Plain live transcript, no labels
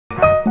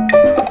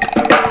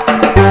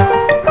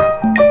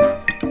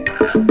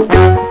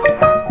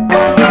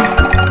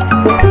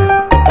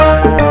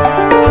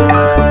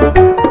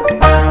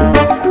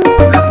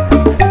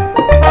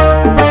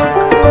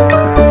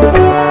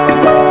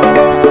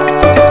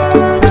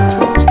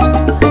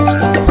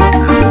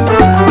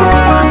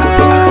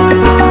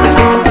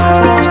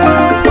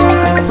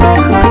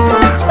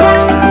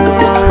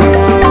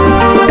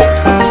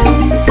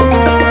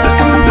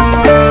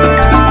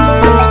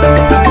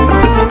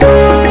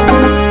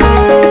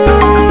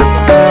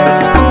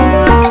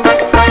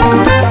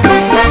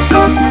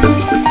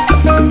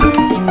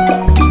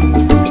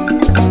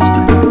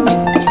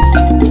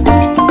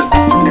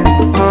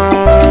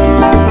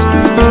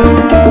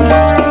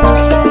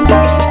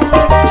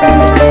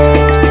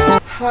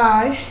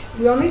Hi,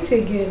 we are on it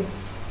again.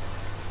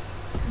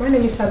 My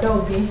name is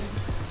Adaobi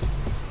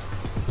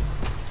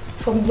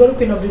from Glory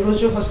Queen of the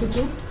Rosary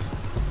Hospital.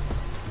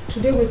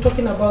 Today we're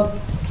talking about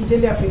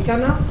Kigelia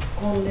africana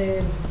on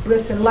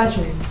breast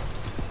enlargement.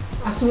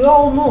 As we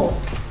all know,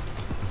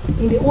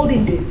 in the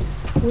olden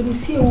days, when you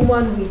see a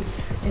woman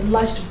with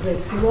enlarged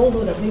breasts, you all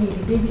know that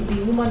maybe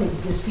the woman is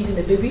breastfeeding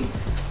the baby.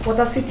 But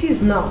as it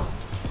is now,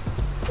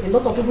 a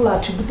lot of people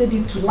attributed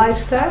it to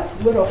lifestyle,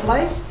 way of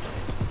life.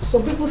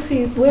 So people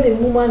see when a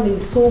woman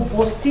is so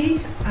busty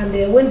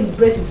and when the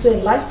breast is so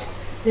enlarged,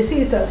 they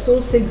see it as so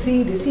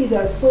sexy, they see it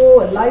as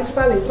so a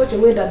lifestyle in such a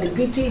way that the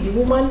beauty, the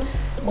woman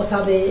must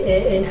have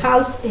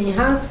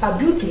enhanced her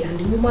beauty, and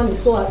the woman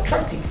is so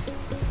attractive.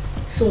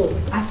 So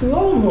as we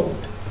all know,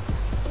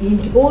 in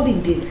the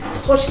olden days,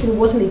 such thing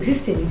wasn't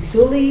existing.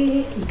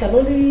 It can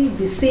only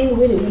be seen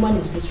when a woman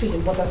is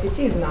breastfeeding. But as it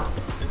is now,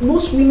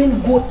 most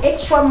women go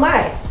extra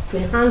mile to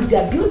enhance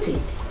their beauty,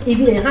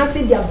 even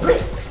enhancing their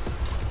breasts,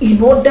 in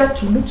order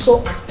to look so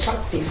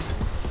attractive.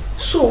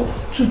 So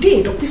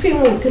today, Dr.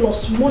 Ifeyinwa will tell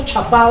us much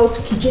about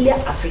Kigelia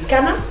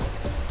africana,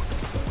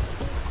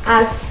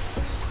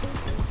 as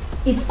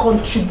it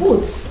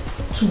contributes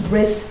to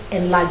breast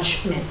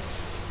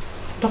enlargement.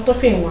 Dr.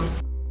 Ifeyinwa.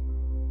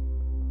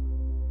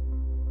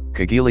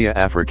 Kigelia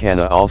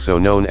africana, also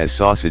known as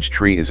sausage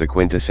tree, is a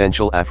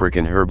quintessential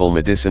African herbal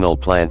medicinal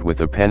plant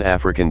with a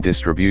pan-African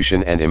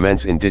distribution and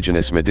immense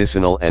indigenous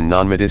medicinal and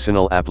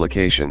non-medicinal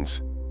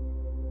applications.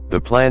 The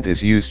plant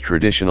is used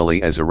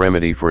traditionally as a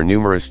remedy for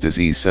numerous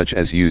diseases such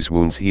as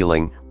wounds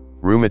healing,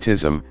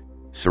 rheumatism,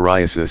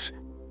 psoriasis,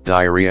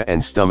 diarrhea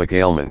and stomach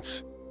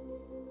ailments.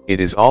 It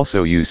is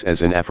also used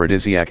as an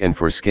aphrodisiac and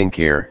for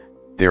skincare.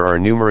 There are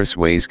numerous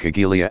ways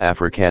Kigelia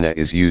africana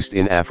is used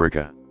in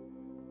Africa.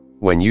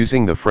 When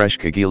using the fresh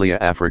Kigelia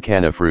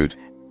africana fruit,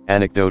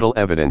 anecdotal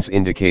evidence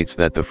indicates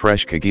that the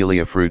fresh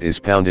Kigelia fruit is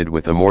pounded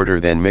with a mortar,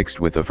 then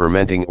mixed with a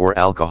fermenting or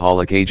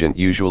alcoholic agent,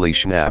 usually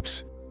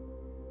schnapps.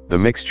 The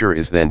mixture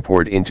is then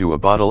poured into a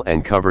bottle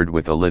and covered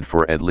with a lid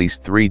for at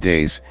least 3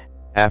 days,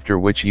 after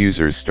which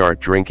users start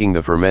drinking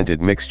the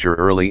fermented mixture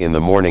early in the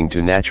morning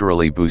to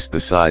naturally boost the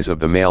size of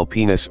the male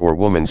penis or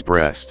woman's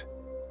breast.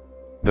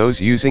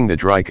 Those using the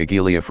dry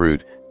Kigelia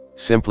fruit,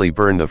 simply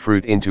burn the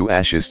fruit into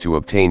ashes to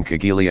obtain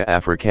Kigelia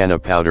africana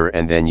powder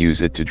and then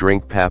use it to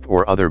drink pap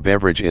or other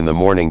beverage in the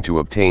morning to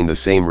obtain the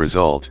same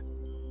result.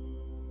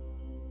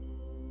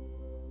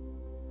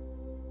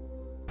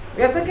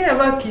 We are talking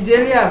about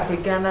Kigelia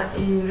africana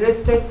in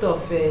respect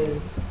of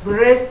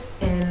breast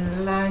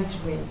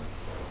enlargement.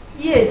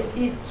 Yes,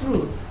 it's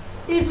true.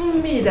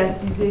 Even me,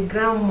 that is a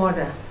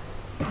grandmother,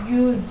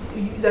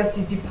 that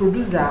is the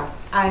producer,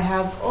 I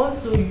have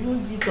also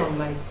used it on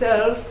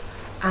myself,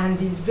 and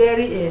it's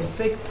very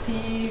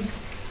effective.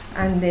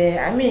 And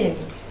I mean,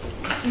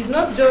 it's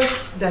not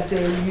just that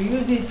you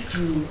use it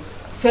to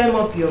firm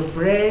up your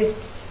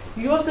breast.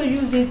 You also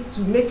use it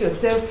to make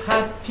yourself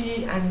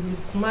happy, and you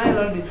smile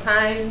all the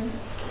time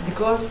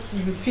because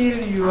you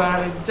feel you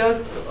are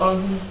just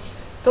on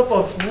top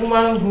of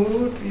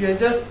womanhood. You're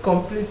just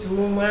complete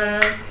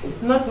woman,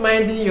 not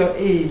minding your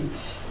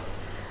age.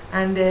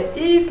 And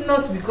if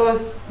not,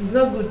 because it's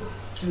not good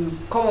to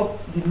come up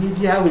the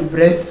media with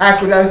breasts, I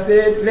could have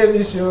said, let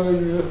me show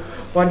you.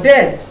 But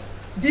then,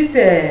 this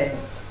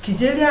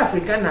Kigelia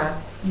africana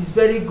is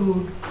very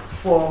good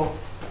for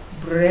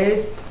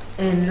breast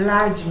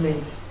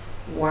enlargement.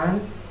 One,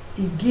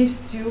 it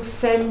gives you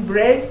firm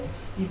breast.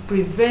 It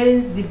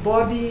prevents the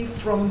body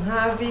from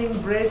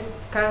having breast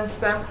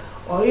cancer,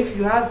 or if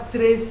you have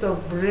trace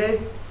of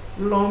breast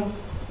lump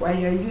while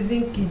you're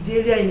using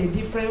Kigelia in a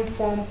different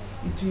form,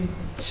 it will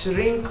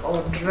shrink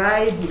or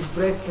dry the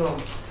breast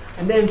lump,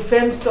 and then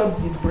firms up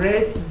the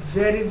breast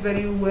very,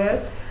 very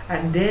well.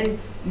 And then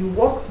it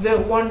works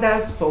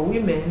wonders for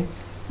women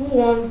who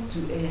want to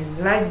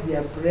enlarge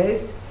their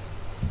breast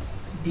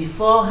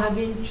before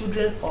having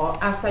children, or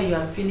after you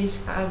have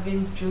finished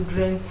having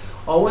children,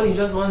 or when you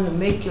just want to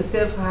make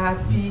yourself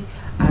happy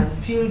and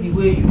feel the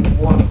way you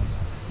want.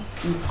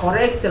 It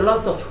corrects a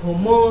lot of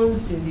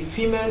hormones in the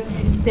female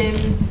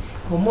system,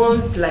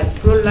 hormones like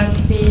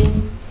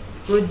prolactin,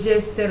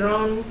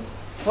 progesterone,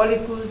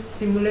 follicle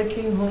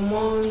stimulating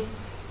hormones,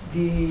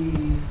 the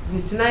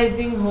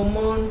luteinizing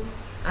hormone,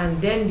 and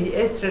then the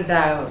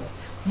estradiols.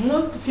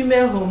 Most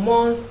female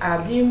hormones are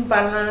being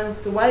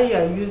balanced while you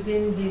are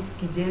using this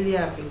Kigelia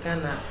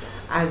africana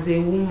as a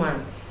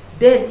woman.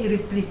 Then it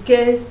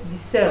replicates the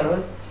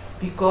cells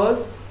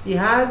because it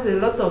has a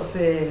lot of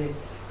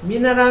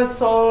mineral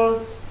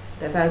salts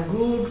that are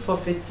good for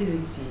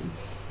fertility.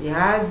 It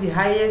has the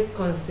highest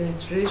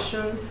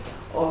concentration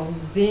of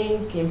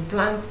zinc in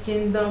plant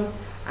kingdom,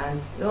 and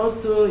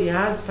also it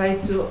has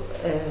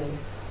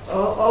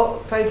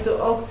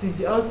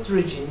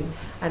phytoestrogen,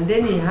 and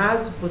then it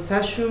has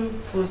potassium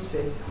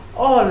phosphate.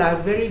 All are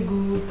very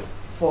good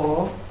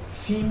for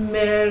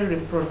female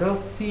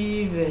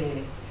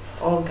reproductive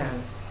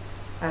organ.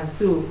 And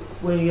so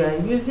when you are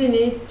using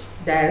it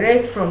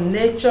direct from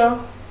nature,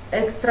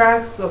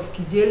 extracts of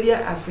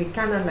Kigelia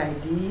africana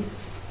like this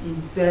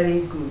is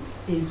very good,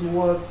 is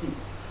worth it.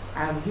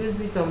 I've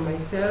used it on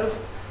myself.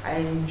 I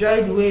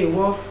enjoy the way it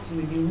works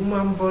with the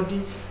woman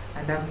body,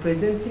 and I'm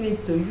presenting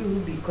it to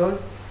you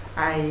because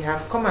I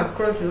have come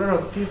across a lot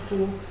of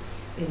people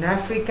in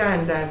Africa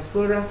and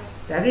diaspora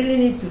that really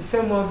need to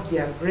firm up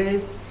their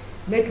breasts,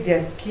 make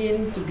their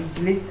skin to be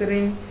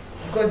glittering,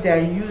 because they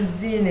are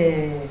using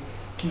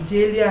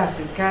Kigelia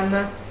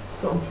africana.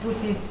 Some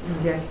put it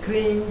in their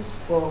creams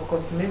for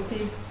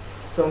cosmetics,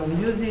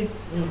 some use it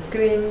in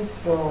creams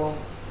for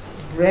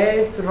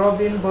breast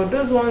rubbing, but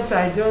those ones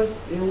are just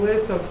a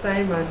waste of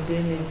time and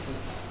energy.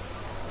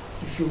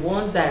 If you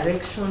want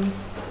direct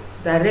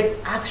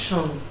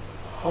action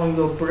on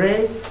your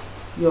breast,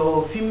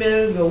 your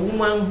female, your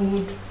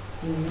womanhood,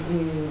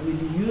 with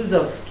the use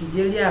of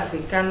Kigelia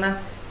africana,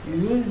 you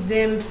use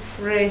them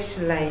fresh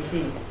like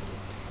this.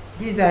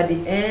 These are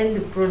the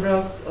end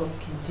products of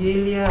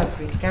Kigelia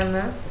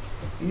africana.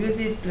 Use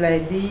it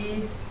like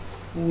this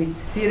with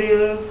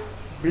cereal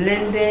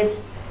blended.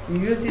 You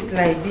use it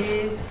like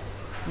this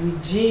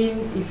with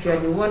gin. If you are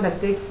the one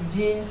that takes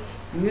gin,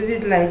 you use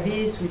it like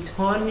this with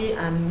honey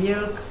and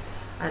milk,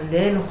 and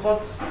then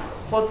hot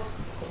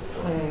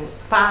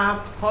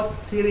pap, hot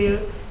cereal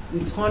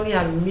with honey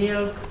and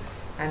milk,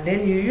 and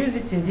then you use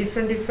it in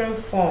different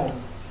forms.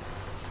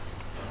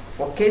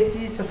 For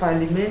cases of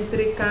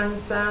alimentary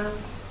cancer,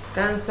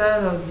 cancer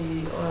of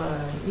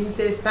the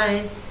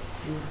intestine,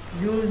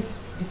 you use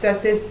bitter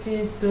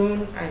tasting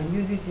stone and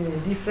use it in a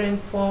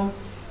different form.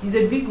 It's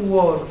a big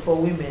word for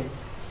women.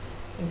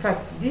 In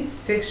fact, this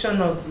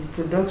section of the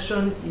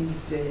production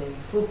is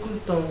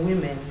focused on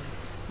women.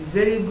 It's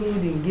very good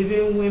in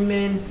giving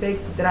women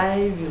sex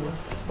drive. Your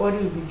body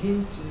will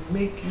begin to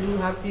make you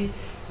happy.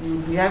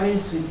 You'll be having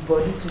sweet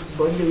body,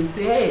 They will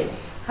say, hey,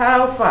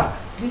 how far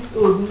this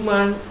old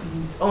woman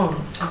is on.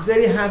 She's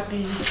very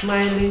happy,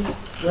 smiling.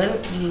 Well,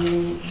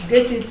 you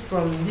get it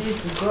from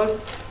this because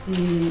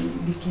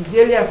the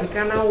Kigelia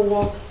africana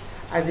works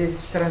as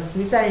a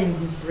transmitter in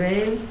the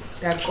brain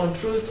that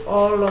controls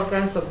all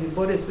organs of the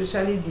body,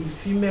 especially the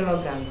female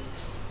organs,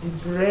 the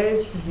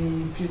breast,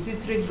 the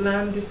pituitary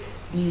gland,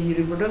 the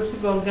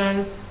reproductive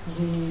organ,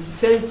 the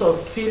sense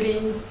of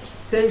feelings,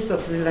 sense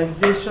of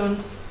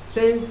relaxation,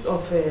 sense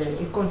of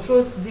it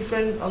controls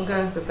different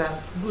organs that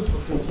are good for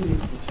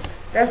fertility.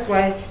 That's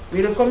why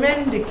we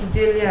recommend the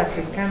Kigelia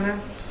africana.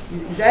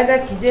 It's either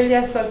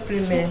Kigelia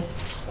supplement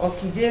or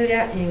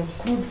Kigelia in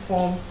crude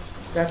form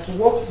that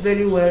works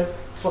very well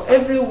for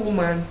every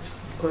woman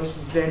because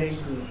it's very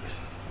good.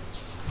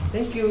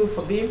 Thank you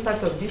for being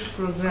part of this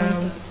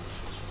program.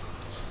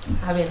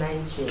 Have a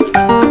nice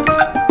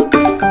day.